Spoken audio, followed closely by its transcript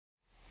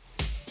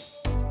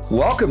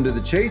Welcome to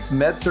the Chase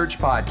MedSearch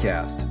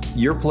Podcast,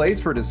 your place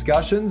for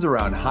discussions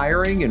around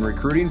hiring and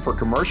recruiting for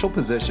commercial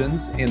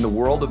positions in the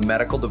world of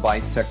medical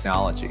device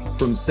technology.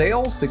 From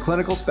sales to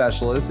clinical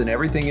specialists and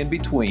everything in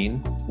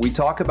between, we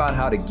talk about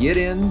how to get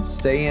in,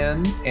 stay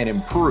in, and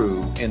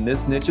improve in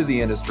this niche of the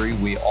industry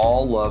we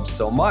all love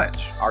so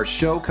much. Our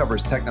show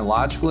covers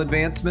technological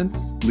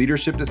advancements,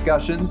 leadership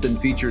discussions, and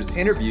features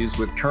interviews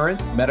with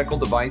current medical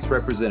device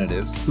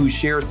representatives who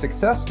share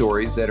success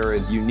stories that are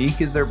as unique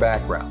as their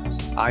backgrounds.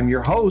 I'm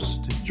your host,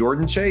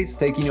 Jordan Chase,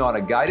 taking you on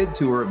a guided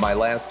tour of my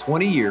last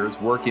 20 years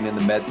working in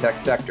the med tech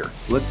sector.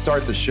 Let's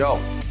start the show.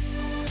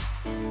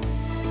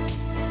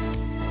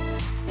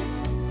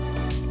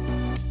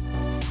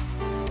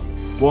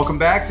 Welcome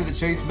back to the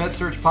Chase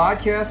MedSearch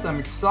Podcast. I'm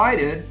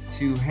excited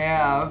to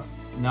have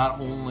not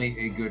only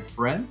a good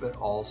friend, but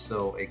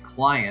also a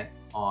client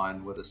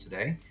on with us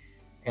today.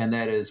 And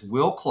that is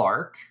Will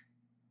Clark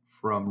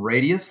from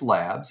Radius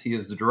Labs. He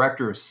is the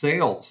Director of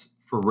Sales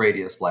for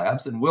Radius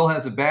Labs. And Will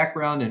has a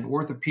background in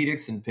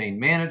orthopedics and pain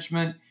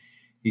management.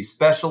 He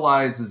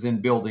specializes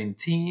in building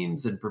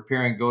teams and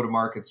preparing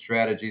go-to-market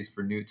strategies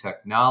for new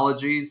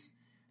technologies.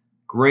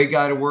 Great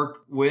guy to work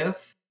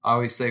with. I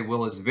always say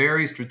Will is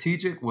very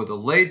strategic with a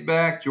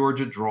laid-back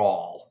Georgia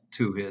drawl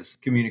to his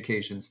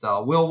communication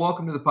style. Will,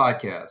 welcome to the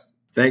podcast.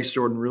 Thanks,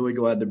 Jordan. Really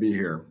glad to be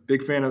here.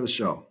 Big fan of the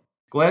show.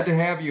 Glad to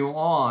have you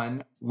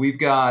on. We've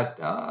got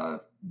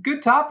a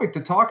good topic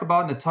to talk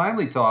about and a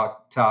timely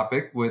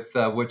topic with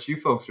what you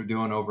folks are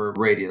doing over at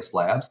Radius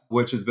Labs,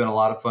 which has been a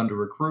lot of fun to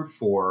recruit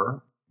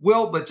for.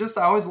 Will, but just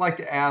I always like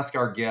to ask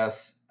our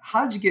guests,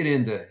 how did you get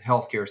into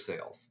healthcare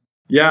sales?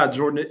 Yeah,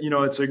 Jordan,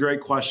 it's a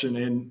great question.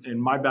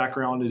 And my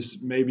background is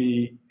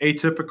maybe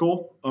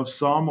atypical of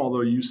some,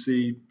 although you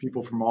see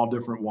people from all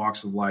different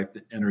walks of life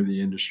that enter the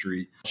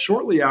industry.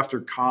 Shortly after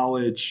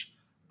college,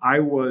 I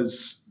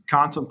was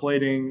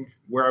contemplating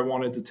where I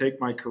wanted to take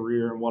my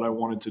career and what I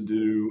wanted to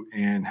do,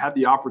 and had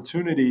the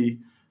opportunity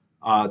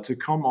to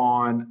come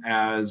on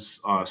as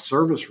a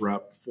service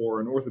rep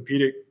for an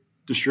orthopedic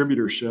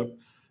distributorship,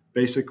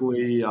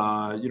 basically,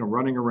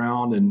 running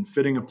around and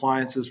fitting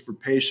appliances for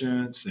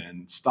patients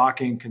and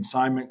stocking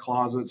consignment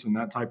closets and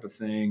that type of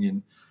thing.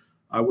 And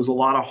it was a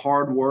lot of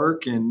hard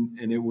work, and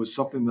it was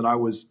something that I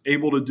was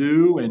able to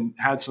do and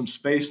had some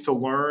space to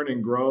learn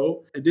and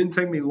grow. It didn't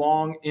take me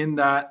long in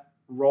that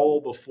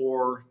role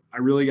before I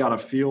really got a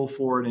feel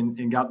for it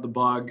and got the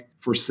bug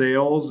for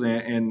sales,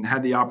 and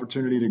had the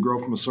opportunity to grow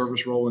from a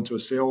service role into a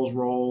sales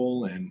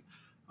role and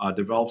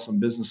develop some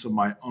business of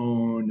my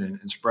own and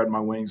spread my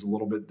wings a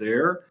little bit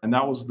there. And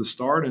that was the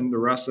start. And the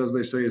rest, as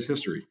they say, is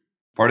history.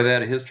 Part of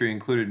that history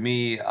included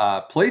me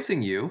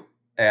placing you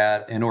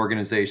at an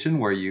organization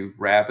where you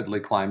rapidly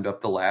climbed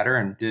up the ladder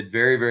and did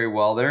very, very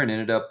well there, and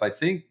ended up, I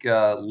think,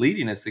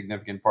 leading a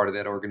significant part of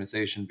that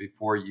organization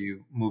before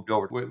you moved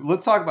over.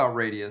 Let's talk about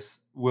Radius.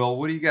 Will,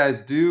 what do you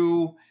guys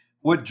do?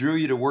 What drew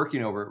you to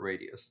working over at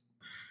Radius?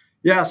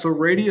 Yeah, so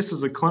Radius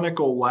is a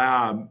clinical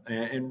lab,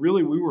 and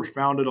really we were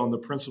founded on the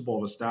principle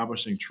of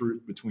establishing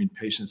truth between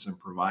patients and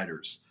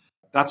providers.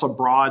 That's a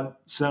broad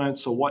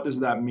sentence. So what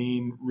does that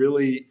mean?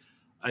 Really,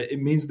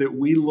 it means that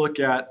we look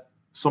at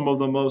some of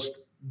the most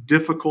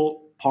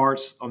difficult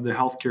parts of the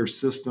healthcare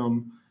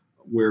system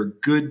where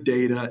good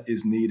data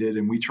is needed,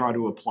 and we try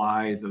to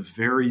apply the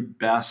very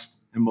best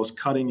and most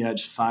cutting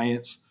edge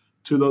science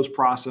to those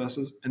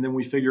processes. And then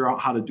we figure out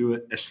how to do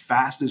it as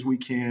fast as we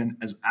can,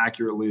 as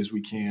accurately as we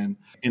can,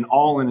 and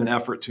all in an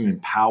effort to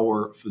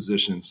empower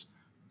physicians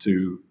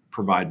to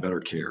provide better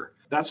care.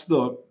 That's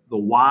the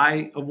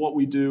why of what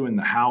we do and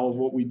the how of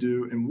what we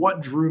do. And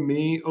what drew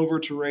me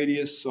over to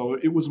Radius, so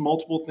it was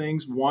multiple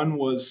things. One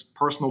was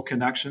personal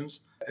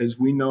connections. As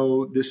we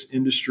know, this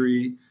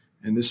industry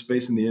and this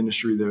space in the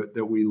industry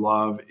that we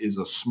love is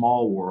a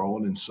small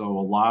world. And so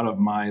a lot of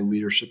my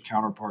leadership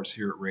counterparts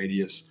here at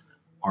Radius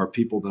are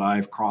people that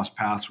I've crossed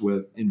paths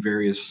with in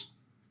various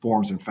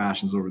forms and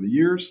fashions over the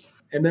years.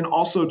 And then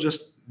also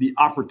just the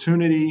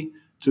opportunity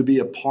to be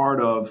a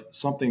part of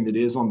something that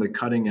is on the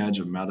cutting edge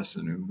of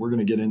medicine. And we're going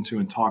to get into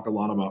and talk a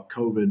lot about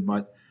COVID,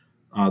 but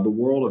the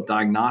world of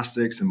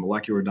diagnostics and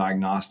molecular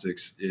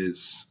diagnostics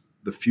is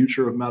the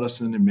future of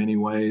medicine in many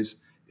ways.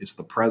 It's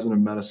the present of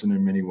medicine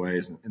in many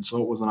ways. And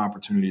so it was an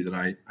opportunity that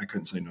I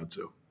couldn't say no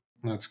to.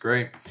 That's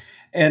great.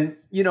 And,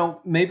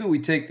 maybe we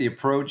take the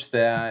approach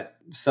that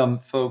some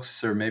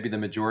folks, or maybe the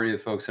majority of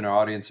the folks in our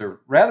audience, are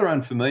rather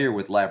unfamiliar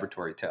with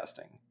laboratory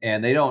testing,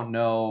 and they don't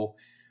know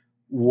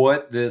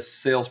what this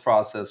sales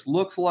process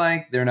looks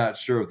like. They're not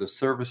sure of the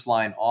service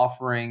line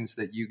offerings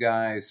that you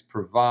guys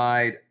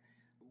provide.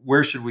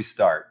 Where should we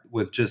start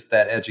with just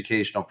that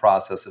educational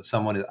process if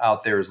someone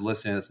out there is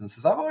listening to this and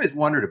says, I've always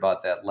wondered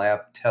about that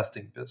lab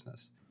testing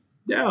business?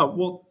 Yeah,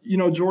 well,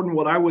 Jordan,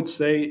 what I would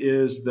say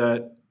is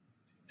that,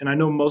 and I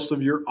know most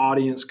of your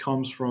audience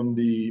comes from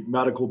the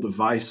medical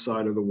device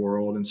side of the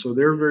world, and so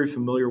they're very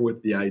familiar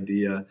with the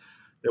idea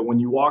that when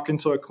you walk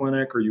into a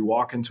clinic or you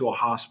walk into a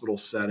hospital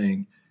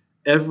setting,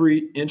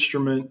 every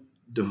instrument,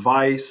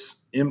 device,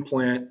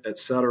 implant, et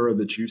cetera,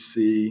 that you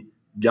see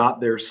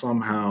got there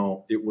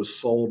somehow. It was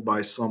sold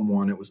by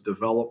someone. It was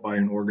developed by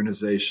an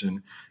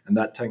organization, and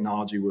that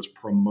technology was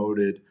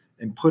promoted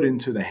and put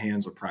into the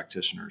hands of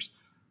practitioners.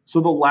 So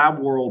the lab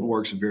world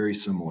works very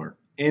similar.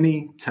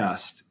 Any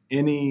test,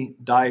 any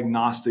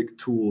diagnostic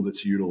tool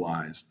that's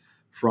utilized,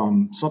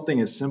 from something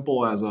as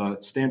simple as a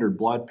standard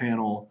blood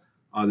panel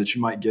that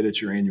you might get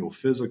at your annual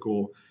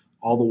physical,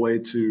 all the way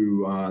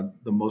to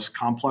the most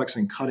complex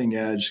and cutting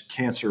edge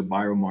cancer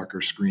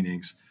biomarker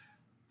screenings,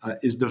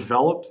 is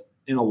developed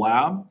in a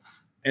lab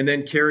and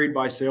then carried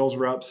by sales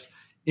reps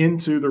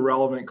into the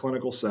relevant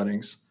clinical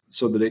settings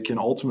so that it can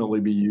ultimately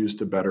be used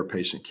to better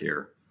patient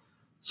care.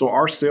 So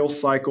our sales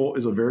cycle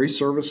is a very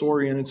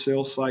service-oriented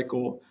sales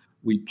cycle.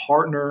 We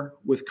partner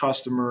with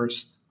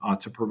customers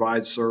to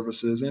provide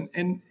services.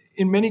 And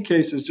in many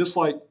cases, just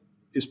like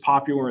is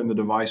popular in the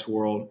device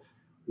world,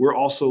 we're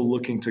also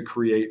looking to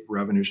create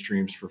revenue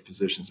streams for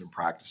physicians and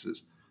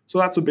practices. So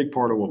that's a big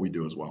part of what we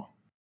do as well.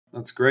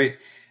 That's great.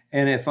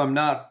 And if I'm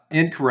not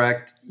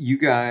incorrect, you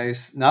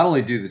guys not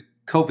only do the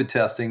COVID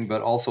testing,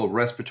 but also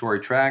respiratory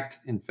tract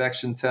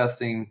infection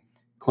testing,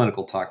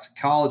 clinical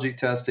toxicology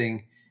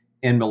testing,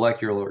 and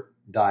molecular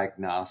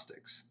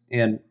diagnostics.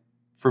 And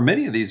for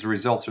many of these, the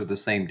results are the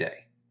same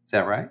day. Is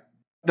that right?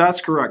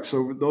 That's correct.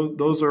 So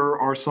those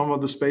are some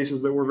of the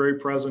spaces that we're very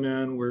present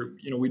in.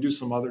 We do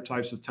some other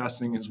types of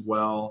testing as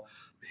well.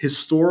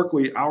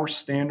 Historically, our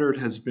standard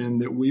has been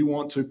that we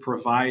want to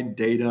provide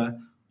data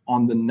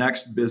on the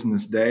next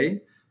business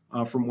day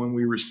from when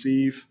we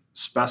receive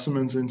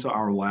specimens into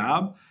our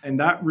lab. And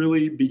that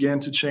really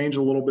began to change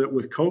a little bit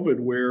with COVID,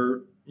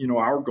 where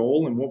our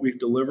goal and what we've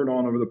delivered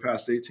on over the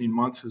past 18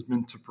 months has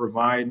been to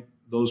provide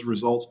those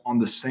results on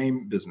the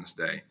same business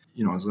day.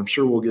 As I'm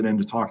sure we'll get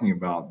into talking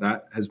about,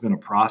 that has been a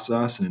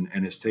process and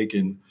it's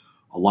taken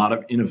a lot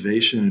of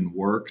innovation and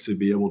work to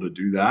be able to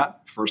do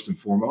that first and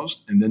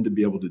foremost, and then to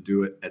be able to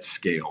do it at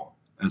scale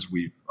as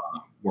we've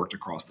worked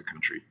across the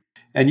country.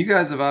 And you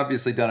guys have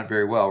obviously done it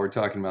very well. We're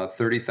talking about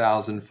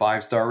 30,000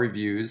 five-star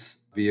reviews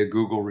via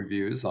Google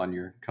reviews on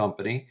your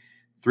company,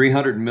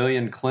 300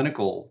 million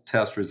clinical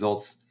test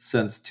results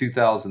since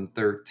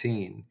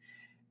 2013.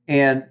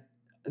 And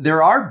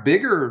there are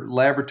bigger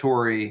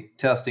laboratory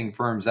testing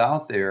firms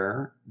out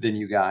there than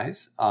you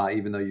guys,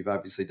 even though you've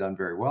obviously done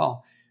very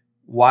well.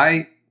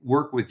 Why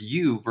work with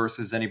you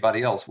versus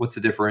anybody else? What's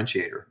the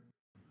differentiator?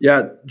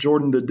 Yeah,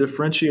 Jordan, the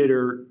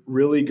differentiator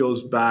really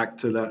goes back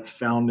to that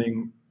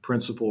founding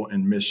principle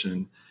and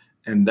mission,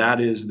 and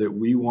that is that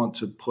we want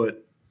to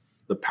put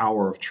the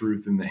power of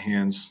truth in the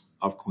hands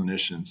of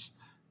clinicians.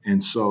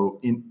 And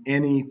so in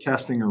any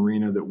testing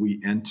arena that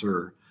we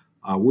enter,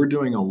 we're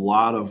doing a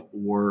lot of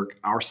work.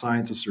 Our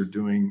scientists are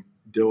doing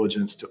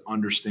diligence to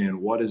understand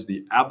what is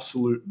the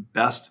absolute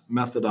best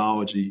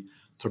methodology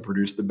to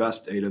produce the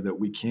best data that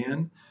we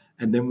can.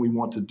 And then we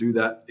want to do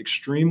that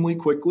extremely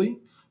quickly.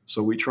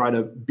 So we try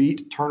to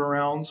beat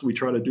turnarounds. We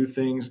try to do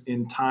things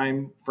in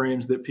time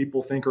frames that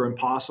people think are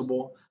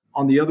impossible.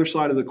 On the other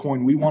side of the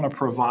coin, we want to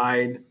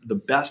provide the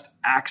best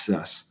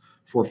access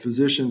for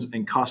physicians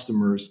and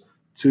customers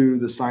to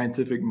the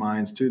scientific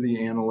minds, to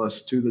the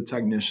analysts, to the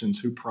technicians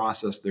who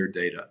process their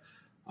data.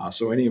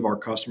 So any of our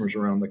customers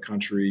around the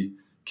country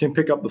can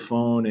pick up the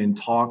phone and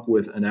talk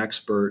with an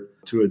expert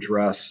to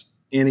address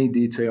any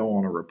detail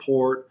on a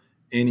report,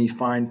 any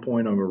fine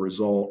point of a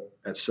result,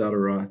 et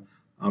cetera.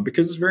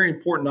 Because it's very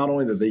important not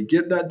only that they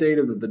get that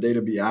data, that the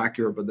data be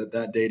accurate, but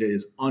that data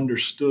is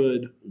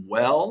understood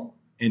well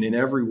and in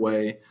every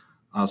way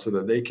so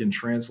that they can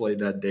translate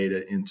that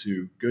data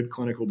into good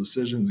clinical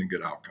decisions and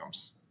good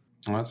outcomes.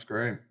 Well, that's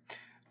great.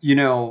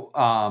 We're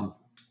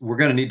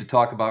going to need to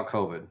talk about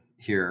COVID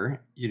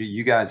here.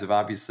 You guys have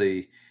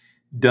obviously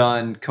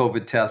done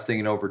COVID testing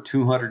in over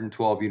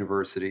 212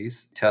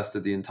 universities,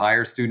 tested the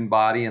entire student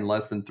body in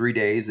less than 3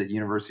 days at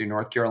University of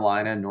North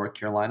Carolina and North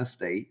Carolina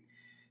State.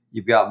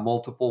 You've got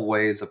multiple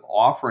ways of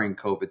offering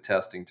COVID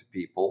testing to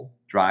people,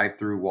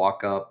 drive-through,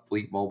 walk-up,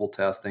 fleet mobile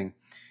testing.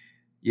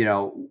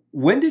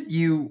 When did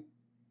you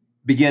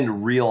begin to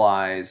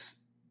realize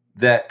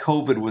that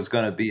COVID was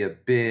going to be a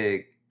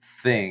big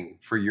thing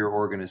for your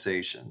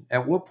organization?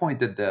 At what point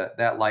did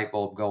that light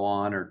bulb go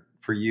on, or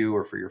for you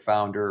or for your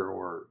founder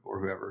or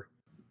whoever?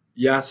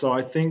 Yeah, so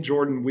I think,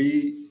 Jordan,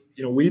 we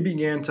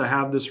began to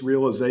have this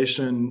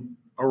realization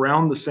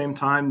around the same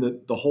time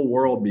that the whole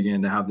world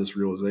began to have this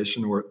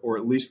realization, or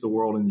at least the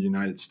world in the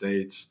United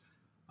States.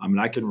 I mean,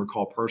 I can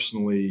recall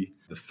personally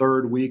the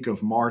third week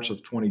of March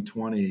of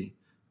 2020,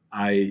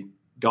 I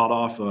got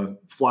off a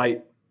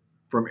flight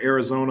from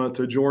Arizona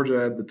to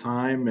Georgia at the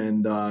time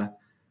and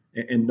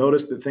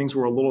noticed that things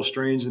were a little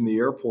strange in the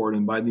airport.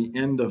 And by the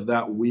end of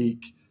that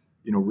week,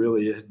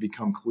 really it had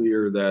become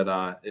clear that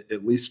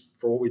at least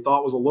for what we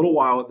thought was a little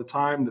while at the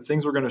time, that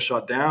things were going to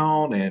shut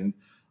down. And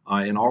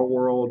in our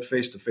world,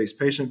 face-to-face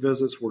patient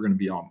visits were going to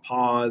be on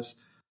pause.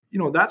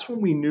 That's when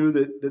we knew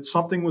that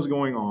something was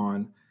going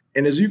on.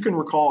 And as you can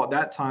recall, at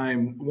that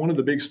time, one of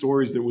the big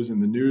stories that was in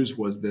the news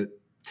was that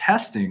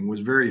testing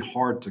was very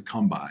hard to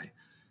come by.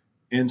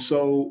 And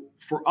so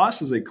for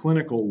us as a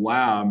clinical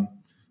lab,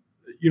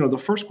 the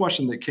first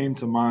question that came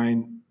to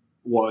mind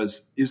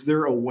was, is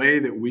there a way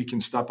that we can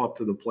step up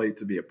to the plate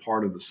to be a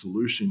part of the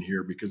solution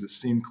here? Because it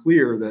seemed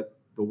clear that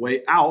the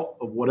way out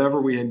of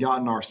whatever we had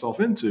gotten ourselves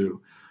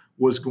into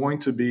was going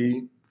to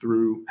be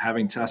through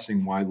having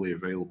testing widely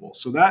available.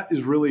 So that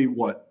is really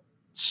what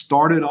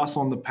started us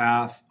on the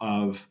path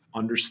of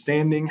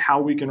understanding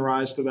how we can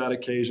rise to that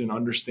occasion,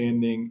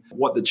 understanding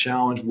what the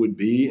challenge would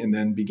be, and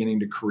then beginning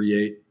to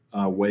create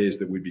ways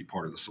that we'd be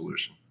part of the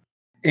solution.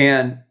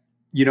 And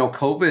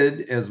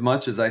COVID, as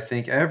much as I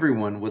think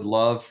everyone would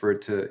love for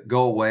it to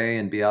go away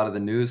and be out of the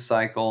news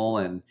cycle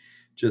and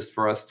just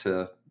for us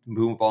to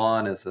move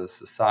on as a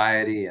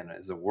society and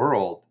as a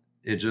world,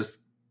 it just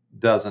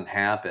doesn't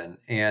happen.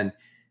 And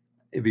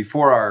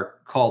before our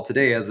call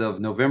today, as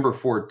of November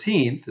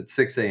 14th at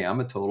 6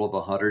 a.m., a total of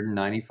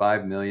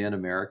 195 million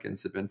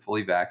Americans have been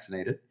fully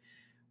vaccinated,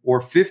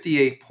 or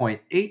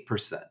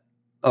 58.8%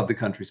 of the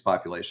country's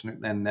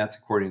population, and that's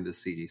according to the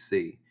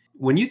CDC.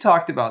 When you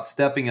talked about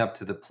stepping up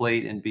to the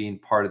plate and being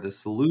part of the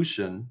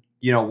solution,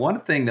 one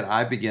thing that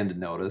I began to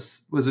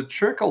notice was a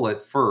trickle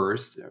at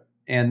first,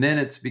 and then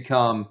it's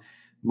become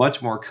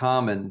much more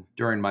common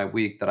during my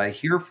week that I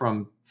hear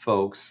from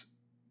folks,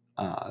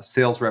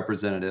 sales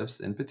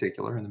representatives in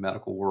particular in the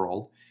medical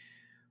world,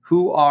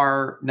 who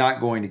are not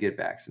going to get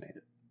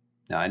vaccinated.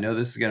 Now, I know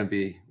this is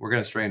we're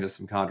going to stray into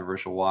some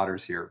controversial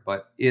waters here,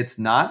 but it's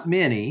not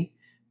many,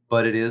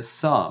 but it is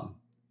some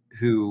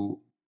who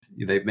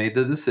they've made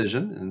the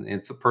decision, and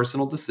it's a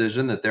personal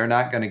decision that they're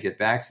not going to get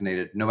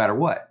vaccinated no matter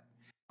what.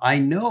 I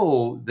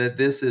know that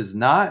this is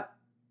not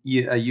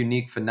a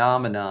unique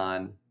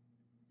phenomenon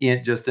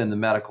just in the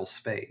medical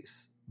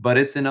space, but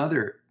it's in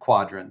other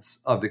quadrants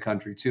of the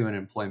country too, in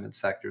employment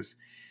sectors.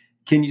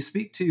 Can you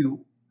speak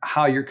to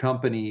how your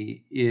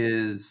company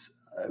is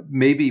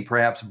maybe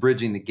perhaps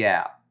bridging the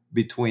gap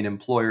between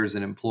employers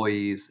and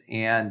employees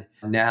and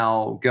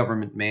now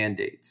government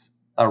mandates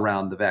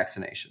around the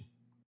vaccination?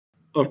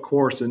 Of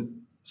course.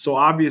 And so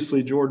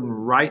obviously, Jordan,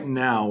 right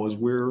now, as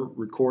we're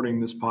recording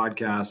this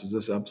podcast, as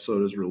this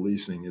episode is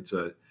releasing, it's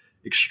an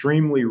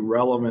extremely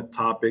relevant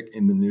topic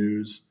in the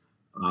news.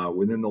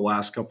 Within the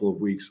last couple of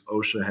weeks,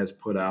 OSHA has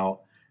put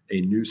out a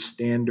new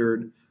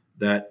standard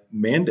that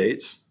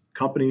mandates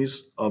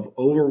companies of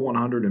over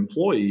 100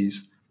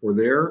 employees for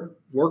their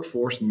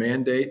workforce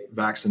mandate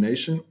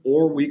vaccination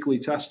or weekly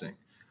testing.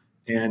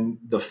 And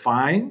the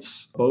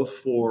fines, both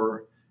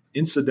for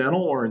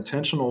incidental or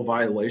intentional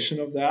violation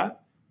of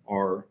that,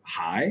 are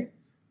high.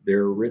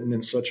 They're written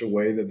in such a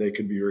way that they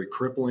could be very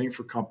crippling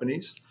for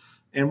companies.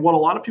 And what a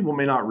lot of people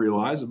may not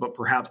realize, but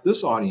perhaps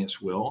this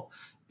audience will,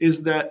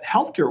 is that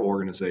healthcare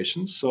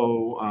organizations,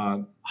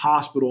 so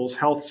hospitals,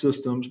 health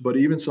systems, but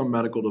even some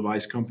medical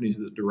device companies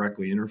that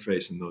directly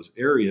interface in those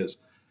areas,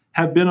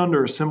 have been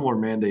under a similar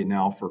mandate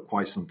now for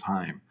quite some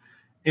time.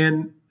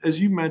 And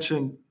as you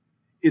mentioned,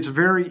 it's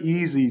very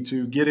easy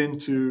to get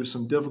into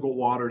some difficult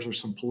waters or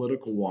some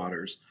political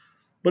waters.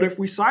 But if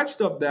we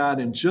sidestep that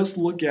and just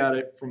look at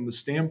it from the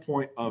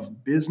standpoint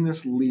of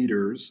business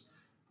leaders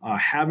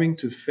having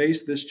to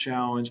face this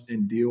challenge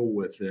and deal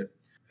with it,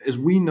 as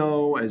we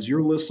know, as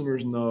your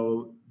listeners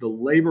know, the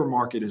labor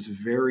market is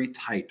very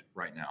tight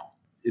right now.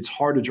 It's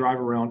hard to drive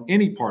around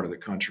any part of the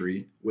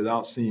country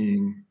without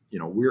seeing,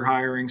 we're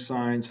hiring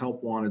signs,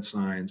 help wanted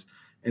signs.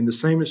 And the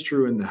same is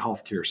true in the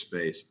healthcare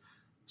space.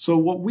 So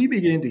what we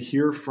began to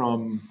hear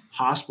from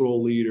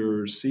hospital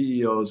leaders,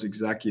 CEOs,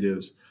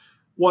 executives,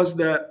 was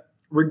that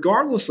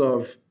regardless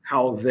of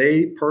how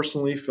they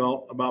personally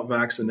felt about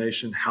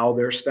vaccination, how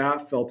their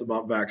staff felt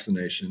about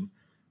vaccination,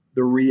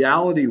 the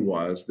reality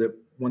was that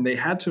when they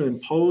had to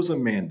impose a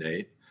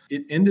mandate,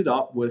 it ended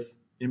up with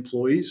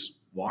employees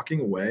walking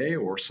away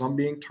or some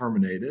being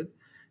terminated.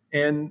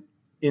 And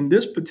in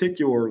this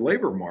particular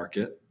labor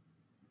market,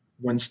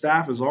 when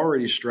staff is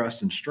already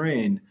stressed and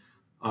strained,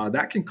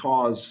 that can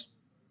cause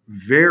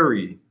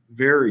very,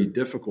 very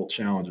difficult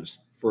challenges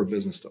for a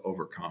business to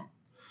overcome.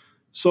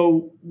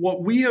 So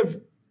what we have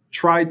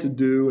tried to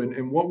do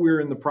and what we're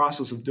in the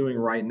process of doing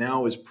right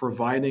now is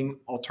providing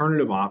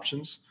alternative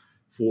options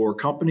for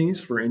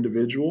companies, for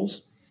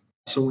individuals.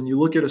 So when you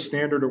look at a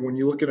standard or when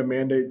you look at a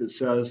mandate that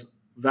says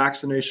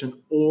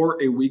vaccination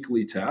or a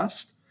weekly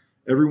test,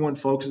 everyone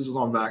focuses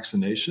on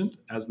vaccination,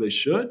 as they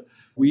should.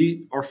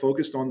 We are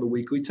focused on the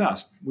weekly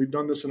test. We've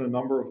done this in a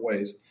number of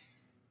ways.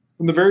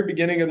 From the very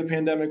beginning of the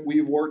pandemic,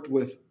 we've worked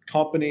with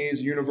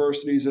companies,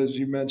 universities, as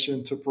you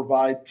mentioned, to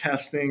provide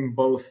testing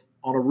both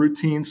on a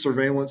routine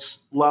surveillance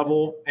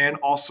level and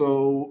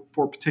also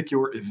for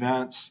particular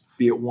events,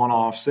 be it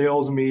one-off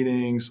sales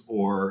meetings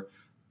or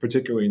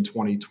particularly in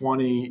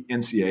 2020,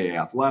 NCAA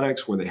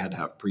athletics, where they had to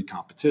have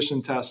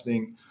pre-competition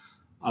testing.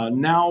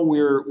 Now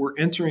we're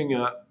entering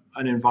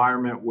an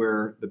environment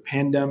where the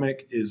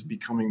pandemic is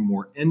becoming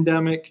more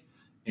endemic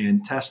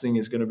and testing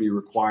is going to be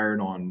required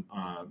on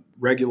a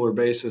regular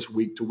basis,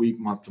 week to week,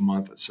 month to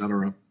month, et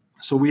cetera.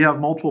 So we have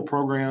multiple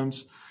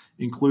programs,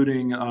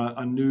 including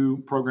a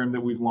new program that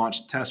we've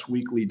launched,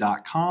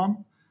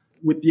 testweekly.com,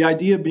 with the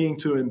idea being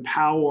to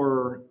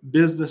empower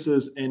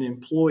businesses and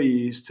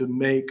employees to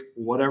make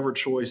whatever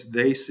choice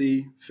they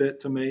see fit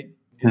to make.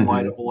 in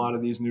light of a lot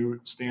of these new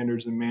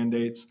standards and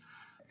mandates.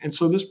 And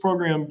so this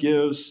program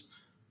gives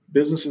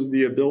businesses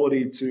the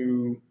ability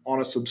to, on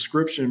a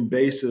subscription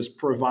basis,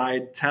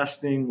 provide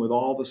testing with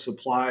all the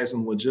supplies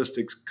and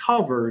logistics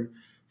covered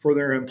for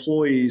their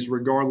employees,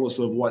 regardless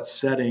of what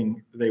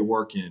setting they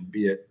work in,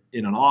 be it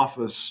in an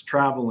office,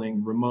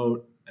 traveling,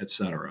 remote, et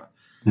cetera.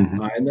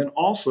 And then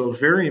also,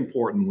 very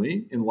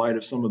importantly, in light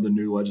of some of the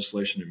new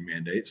legislation and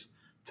mandates,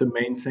 to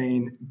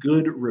maintain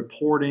good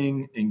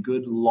reporting and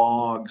good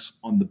logs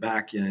on the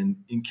back end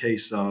in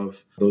case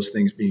of those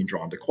things being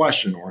drawn to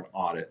question or an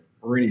audit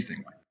or anything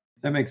like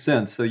that. That makes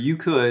sense. So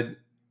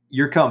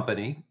your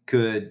company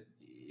could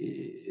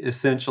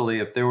essentially,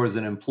 if there was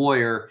an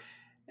employer,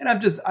 and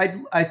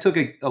I took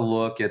a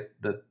look at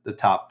the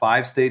top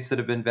 5 states that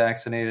have been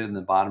vaccinated and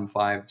the bottom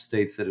 5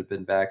 states that have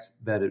been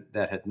that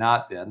had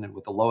not been, and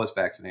with the lowest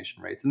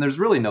vaccination rates. And there's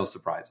really no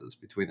surprises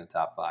between the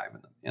top 5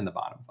 and the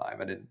bottom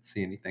 5. I didn't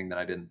see anything that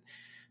I didn't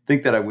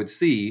think that I would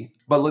see.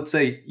 But let's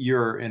say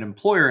you're an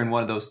employer in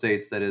one of those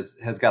states that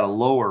has got a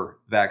lower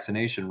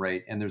vaccination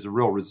rate, and there's a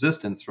real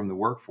resistance from the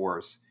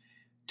workforce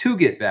to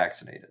get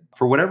vaccinated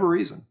for whatever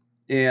reason.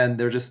 And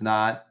they're just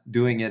not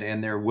doing it,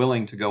 and they're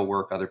willing to go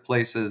work other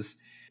places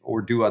or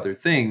do other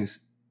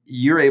things.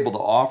 You're able to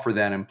offer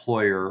that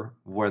employer,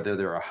 whether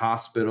they're a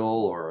hospital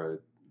or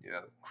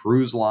a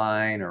cruise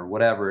line or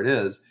whatever it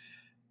is,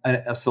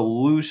 a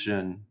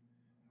solution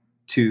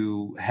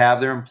to have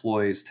their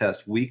employees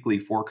test weekly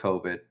for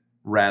COVID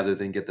rather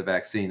than get the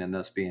vaccine and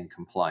thus be in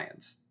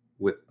compliance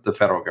with the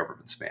federal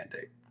government's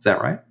mandate. Is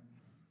that right?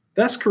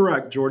 That's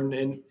correct,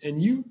 Jordan. And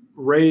you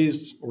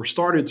raised or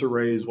started to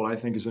raise what I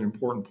think is an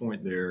important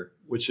point there,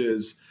 which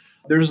is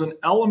there's an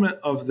element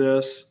of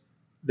this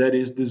that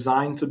is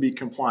designed to be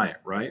compliant,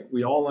 right?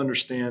 We all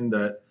understand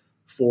that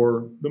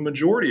for the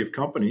majority of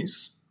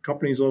companies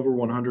over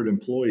 100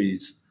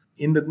 employees,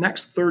 in the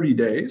next 30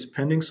 days,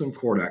 pending some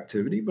court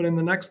activity, but in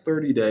the next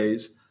 30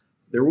 days,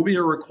 there will be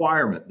a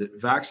requirement that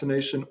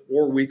vaccination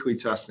or weekly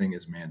testing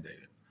is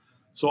mandated.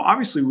 So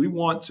obviously, we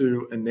want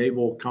to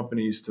enable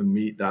companies to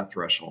meet that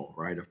threshold,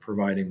 right, of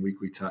providing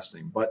weekly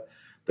testing. But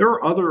there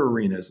are other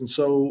arenas. And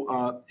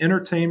so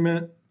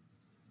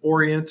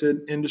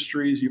entertainment-oriented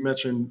industries, you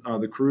mentioned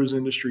the cruise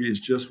industry is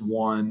just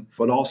one,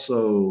 but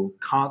also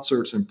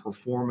concerts and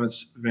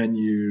performance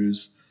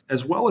venues,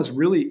 as well as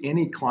really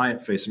any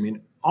client-facing. I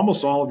mean,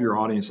 almost all of your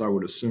audience, I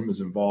would assume,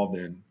 is involved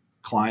in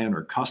client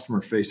or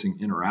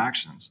customer-facing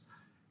interactions.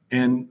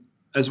 And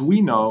as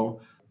we know,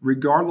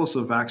 regardless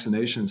of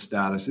vaccination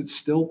status, it's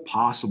still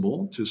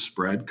possible to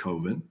spread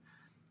COVID.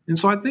 And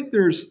so I think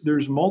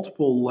there's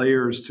multiple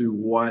layers to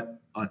what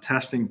a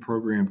testing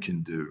program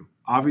can do.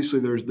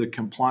 Obviously, there's the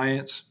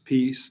compliance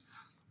piece,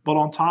 but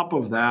on top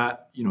of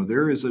that,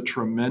 there is a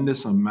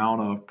tremendous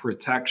amount of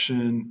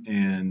protection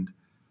and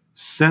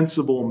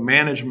sensible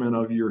management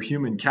of your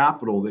human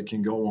capital that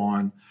can go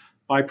on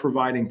by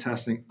providing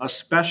testing,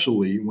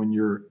 especially when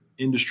your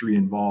industry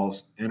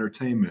involves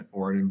entertainment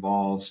or it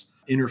involves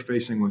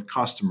interfacing with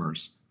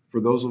customers. For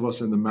those of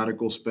us in the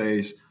medical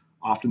space,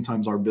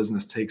 oftentimes our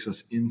business takes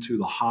us into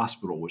the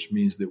hospital, which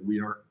means that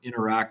we are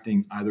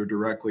interacting either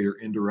directly or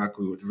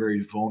indirectly with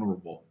very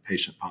vulnerable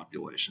patient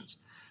populations.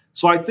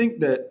 So I think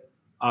that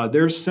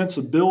there's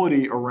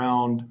sensibility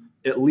around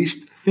at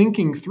least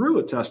thinking through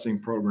a testing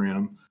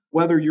program,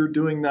 whether you're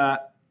doing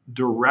that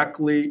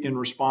directly in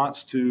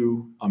response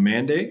to a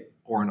mandate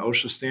or an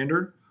OSHA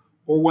standard,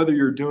 or whether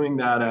you're doing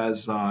that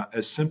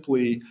as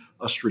simply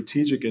a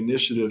strategic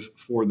initiative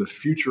for the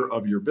future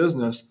of your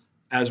business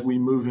as we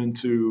move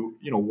into,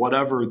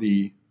 whatever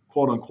the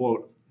quote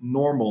unquote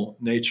normal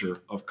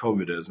nature of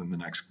COVID is in the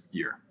next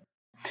year.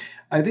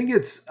 I think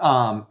it's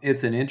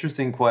an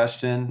interesting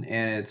question,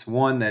 and it's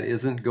one that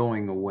isn't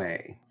going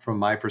away from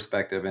my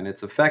perspective, and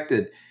it's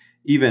affected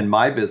even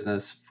my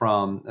business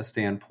from a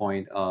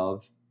standpoint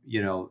of,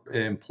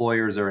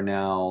 employers are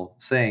now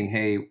saying,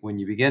 hey, when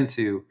you begin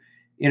to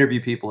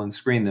interview people and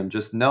screen them,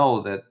 just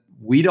know that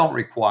we don't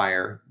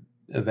require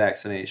a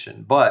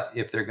vaccination. But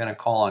if they're going to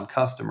call on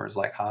customers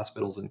like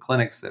hospitals and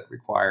clinics that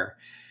require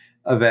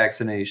a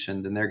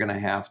vaccination, then they're going to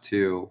have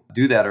to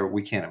do that, or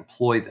we can't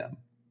employ them.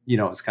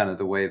 It's kind of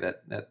the way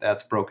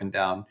that's broken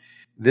down.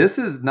 This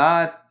is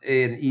not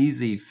an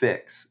easy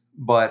fix,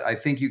 but I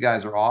think you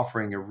guys are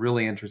offering a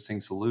really interesting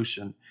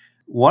solution.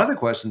 One of the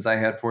questions I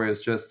had for you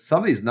is just some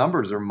of these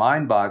numbers are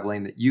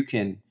mind-boggling that you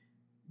can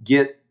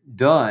get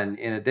done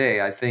in a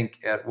day. I think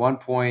at one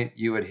point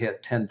you had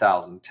hit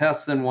 10,000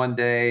 tests in one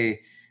day.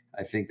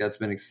 I think that's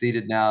been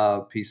exceeded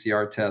now.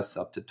 PCR tests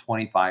up to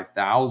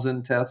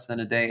 25,000 tests in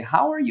a day.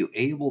 How are you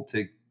able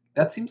to?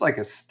 That seems like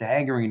a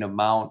staggering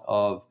amount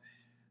of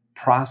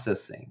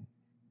processing.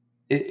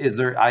 Is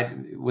there?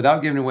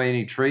 Without giving away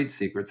any trade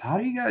secrets, how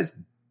do you guys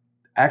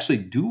actually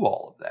do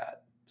all of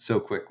that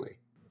so quickly?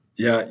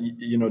 Yeah,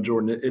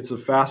 Jordan, it's a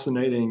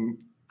fascinating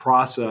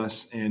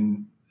process,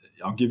 and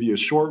I'll give you a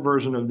short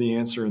version of the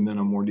answer and then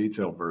a more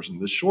detailed version.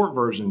 The short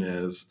version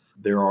is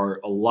there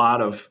are a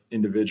lot of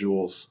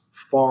individuals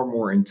far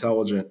more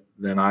intelligent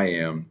than I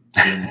am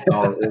in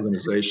our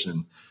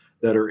organization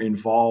that are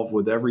involved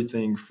with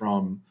everything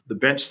from the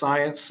bench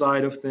science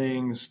side of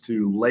things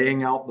to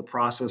laying out the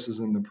processes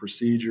and the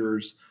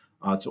procedures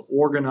to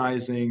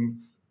organizing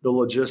the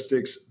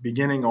logistics,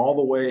 beginning all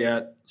the way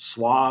at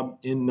swab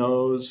in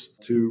nose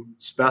to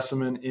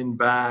specimen in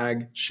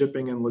bag,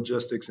 shipping and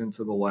logistics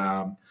into the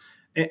lab.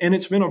 And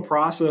it's been a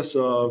process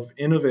of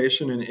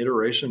innovation and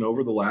iteration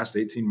over the last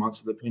 18 months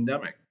of the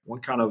pandemic.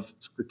 One kind of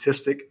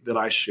statistic that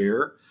I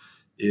share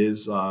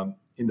is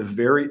in the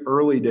very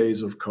early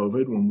days of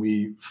COVID, when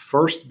we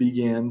first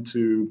began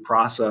to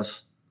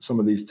process some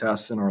of these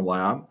tests in our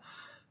lab,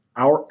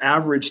 our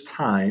average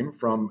time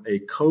from a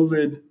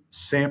COVID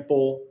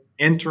sample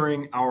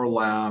entering our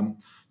lab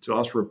to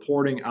us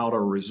reporting out a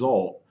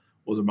result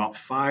was about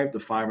 5 to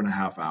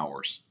 5.5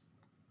 hours.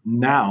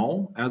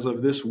 Now, as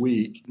of this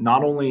week,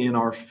 not only in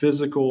our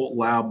physical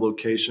lab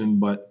location,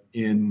 but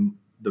in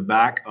the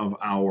back of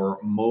our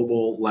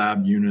mobile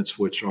lab units,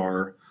 which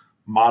are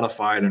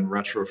modified and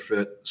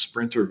retrofit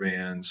Sprinter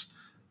vans,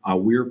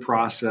 we're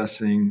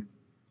processing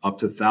up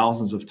to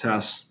thousands of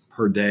tests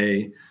per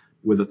day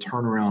with a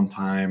turnaround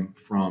time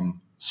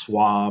from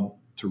swab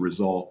to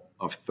result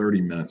of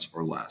 30 minutes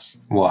or less.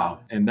 Wow.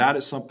 And that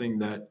is something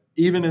that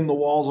even in the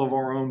walls of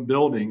our own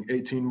building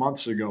 18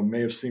 months ago may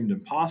have seemed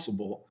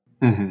impossible.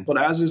 Mm-hmm.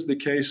 But as is the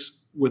case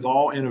with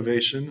all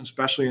innovation,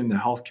 especially in the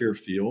healthcare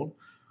field,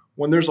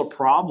 when there's a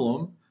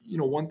problem,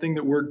 one thing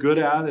that we're good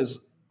at is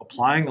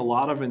applying a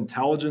lot of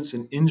intelligence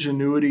and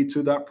ingenuity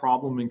to that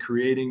problem and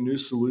creating new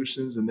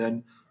solutions and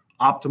then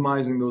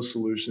optimizing those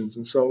solutions.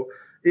 And so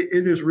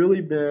it has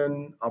really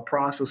been a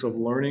process of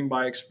learning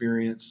by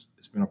experience.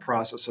 It's been a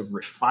process of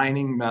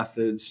refining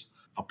methods,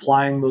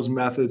 applying those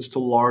methods to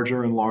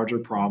larger and larger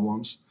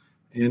problems.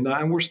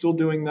 And we're still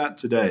doing that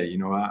today.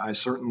 I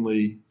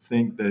certainly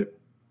think that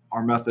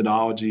our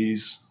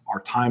methodologies,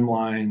 our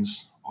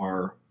timelines,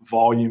 our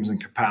volumes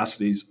and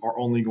capacities are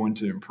only going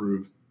to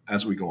improve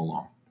as we go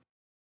along.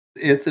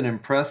 It's an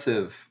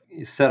impressive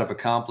set of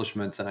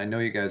accomplishments, and I know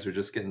you guys are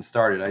just getting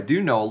started. I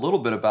do know a little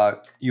bit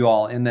about you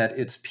all in that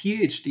it's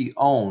PhD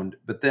owned,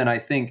 but then I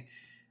think,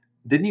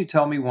 didn't you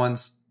tell me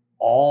once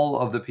all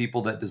of the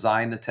people that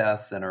design the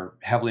tests and are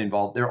heavily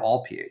involved, they're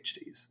all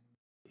PhDs?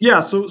 Yeah,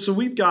 so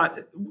we've got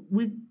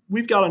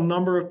a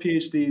number of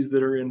PhDs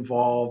that are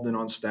involved and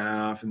on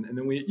staff, and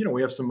then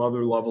we have some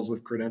other levels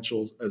of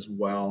credentials as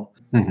well.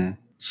 Mm-hmm.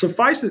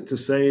 Suffice it to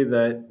say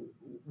that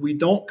we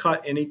don't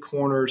cut any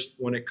corners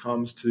when it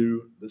comes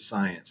to the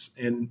science.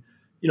 And,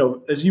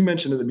 as you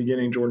mentioned at the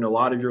beginning, Jordan, a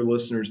lot of your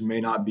listeners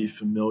may not be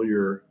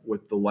familiar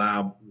with the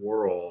lab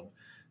world.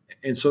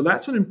 And so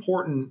that's an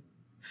important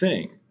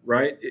thing,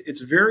 right? It's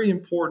very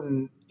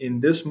important in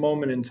this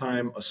moment in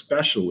time,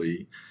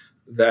 especially,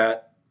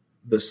 that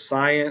the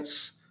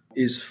science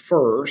is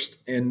first,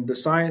 and the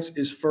science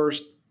is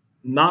first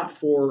not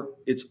for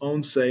its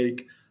own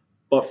sake,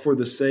 but for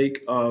the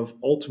sake of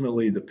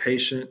ultimately the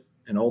patient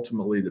and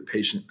ultimately the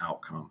patient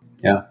outcome.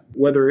 Yeah.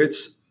 Whether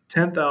it's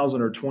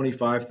 10,000 or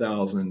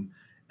 25,000,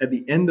 at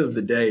the end of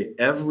the day,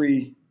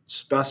 every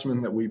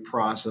specimen that we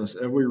process,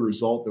 every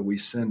result that we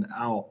send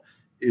out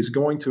is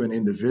going to an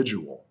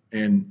individual.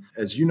 And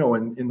as you know,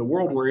 in the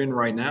world we're in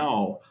right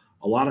now,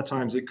 a lot of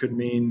times it could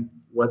mean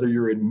whether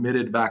you're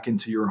admitted back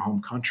into your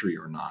home country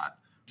or not,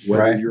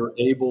 whether you're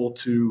able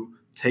to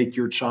take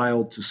your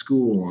child to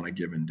school on a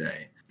given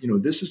day.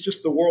 This is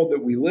just the world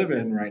that we live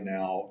in right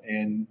now.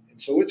 And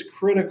so it's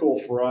critical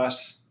for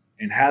us,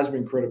 and has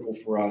been critical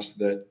for us,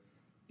 that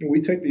we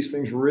take these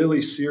things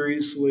really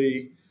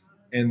seriously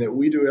and that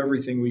we do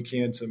everything we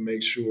can to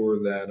make sure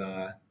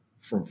that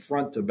from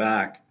front to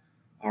back,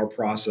 our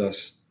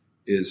process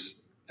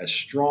is as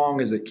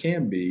strong as it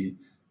can be,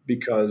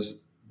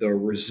 because the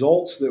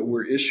results that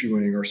we're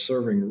issuing are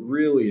serving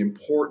really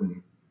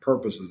important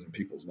purposes in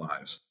people's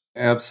lives.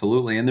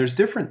 Absolutely. And there's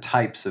different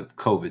types of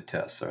COVID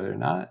tests, are there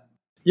not?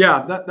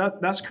 Yeah,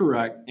 that's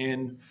correct.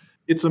 And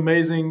it's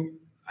amazing.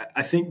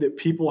 I think that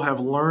people have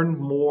learned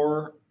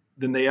more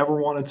than they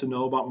ever wanted to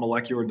know about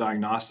molecular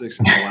diagnostics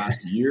in the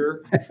last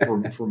year.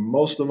 For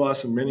most of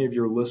us and many of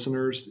your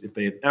listeners, if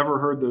they had ever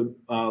heard the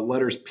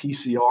letters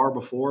PCR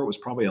before, it was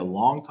probably a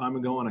long time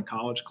ago in a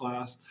college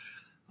class.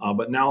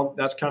 But now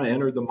that's kind of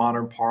entered the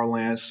modern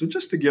parlance. So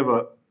just to give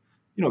a,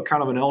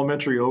 kind of an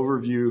elementary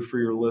overview for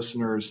your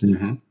listeners,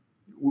 mm-hmm.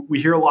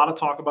 We hear a lot of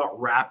talk about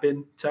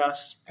rapid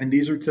tests, and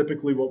these are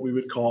typically what we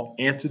would call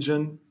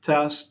antigen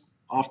tests.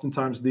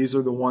 Oftentimes, these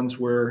are the ones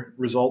where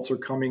results are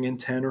coming in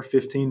 10 or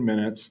 15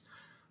 minutes,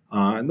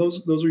 and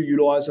those are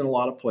utilized in a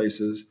lot of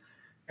places.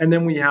 And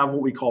then we have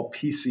what we call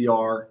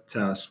PCR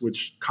tests,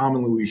 which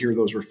commonly we hear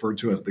those referred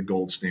to as the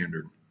gold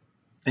standard.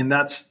 And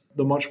that's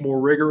the much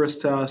more rigorous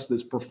test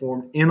that's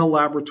performed in a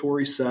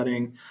laboratory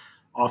setting.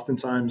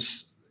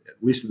 Oftentimes, at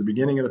least at the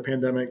beginning of the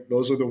pandemic,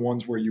 those are the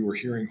ones where you were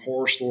hearing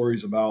horror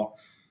stories about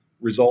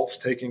results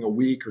taking a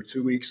week or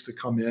 2 weeks to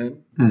come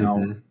in. Mm-hmm.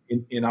 Now,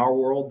 in our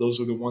world, those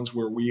are the ones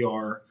where we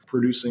are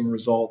producing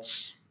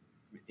results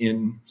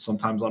in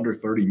sometimes under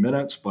 30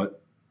 minutes,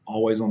 but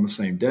always on the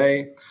same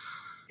day.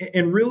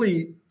 And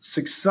really,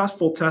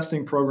 successful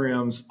testing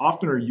programs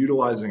often are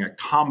utilizing a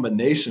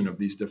combination of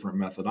these different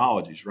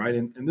methodologies, right?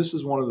 And this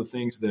is one of the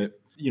things that,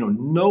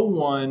 no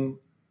one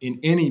in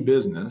any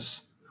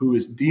business who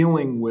is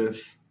dealing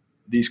with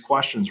these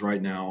questions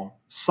right now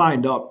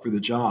signed up for the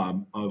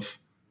job of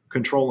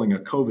controlling a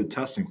COVID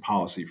testing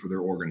policy for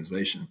their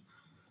organization.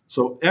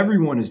 So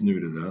everyone is new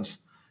to this.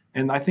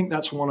 And I think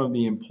that's one of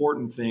the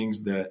important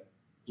things that,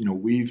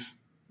 we've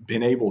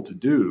been able to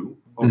do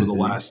over the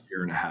last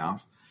year and a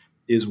half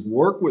is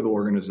work with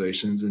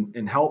organizations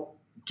and help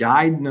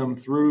guide them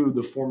through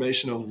the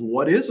formation of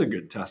what is a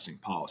good testing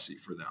policy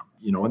for them.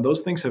 And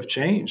those things have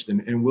changed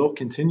and will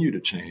continue to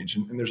change.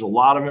 And there's a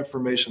lot of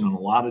information and a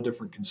lot of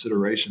different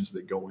considerations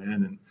that go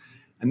in.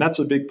 And that's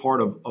a big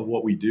part of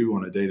what we do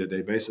on a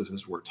day-to-day basis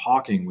as we're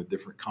talking with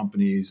different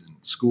companies and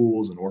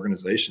schools and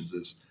organizations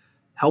is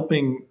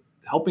helping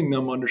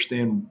them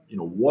understand,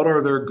 what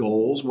are their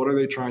goals, what are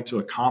they trying to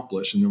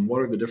accomplish, and then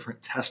what are the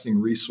different testing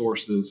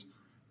resources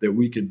that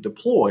we could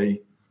deploy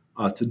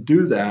to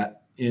do that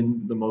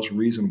in the most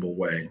reasonable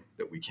way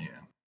that we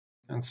can.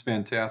 That's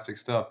fantastic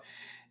stuff.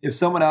 If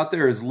someone out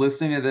there is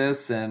listening to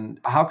this, and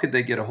how could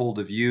they get a hold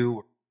of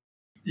you?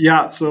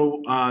 Yeah,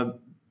 so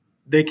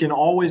they can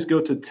always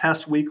go to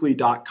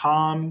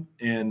testweekly.com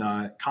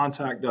and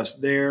contact us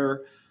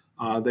there.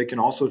 They can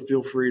also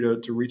feel free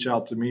to reach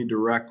out to me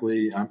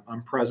directly.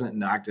 I'm present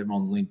and active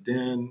on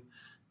LinkedIn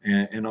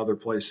and other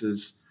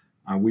places.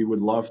 We would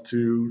love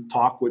to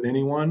talk with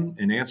anyone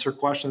and answer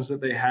questions that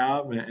they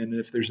have. And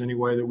if there's any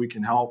way that we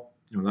can help,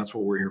 that's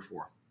what we're here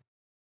for.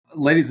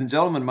 Ladies and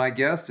gentlemen, my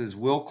guest is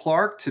Will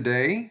Clark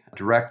today,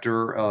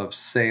 Director of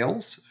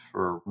Sales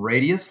for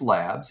Radius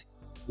Labs.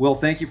 Will,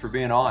 thank you for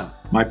being on.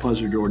 My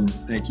pleasure, Jordan.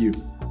 Thank you.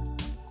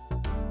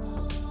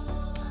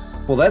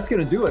 Well, that's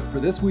going to do it for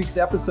this week's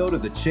episode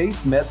of the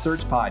Chase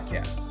MedSearch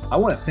Podcast. I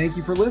want to thank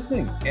you for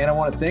listening, and I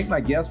want to thank my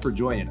guests for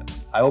joining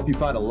us. I hope you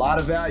found a lot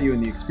of value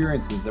in the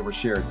experiences that were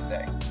shared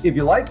today. If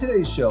you like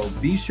today's show,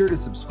 be sure to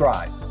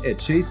subscribe at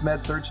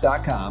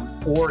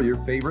chasemedsearch.com or your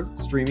favorite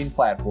streaming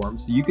platform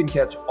so you can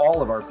catch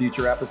all of our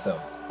future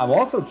episodes. I'm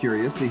also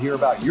curious to hear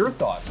about your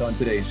thoughts on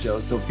today's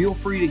show, so feel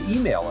free to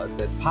email us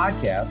at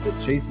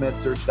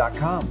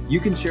podcast@chasemedsearch.com. You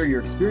can share your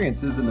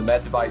experiences in the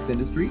med device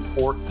industry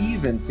or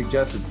even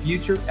suggest a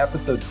future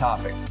episode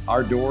topic.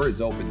 Our door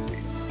is open to you.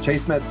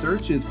 Chase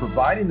MedSearch is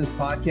providing this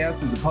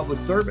podcast as a public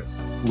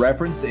service.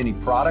 Reference to any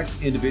product,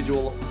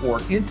 individual, or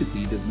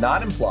entity does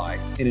not imply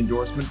an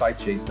endorsement by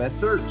Chase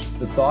MedSearch.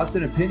 The thoughts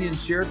and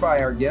opinions shared by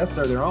our guests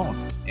are their own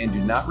and do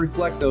not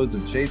reflect those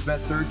of Chase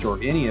MedSearch or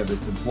any of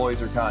its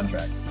employees or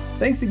contractors.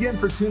 Thanks again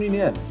for tuning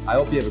in. I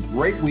hope you have a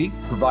great week,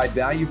 provide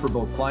value for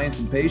both clients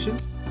and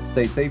patients.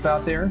 Stay safe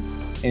out there,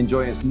 and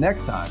join us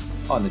next time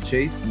on the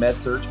Chase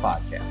MedSearch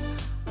Podcast.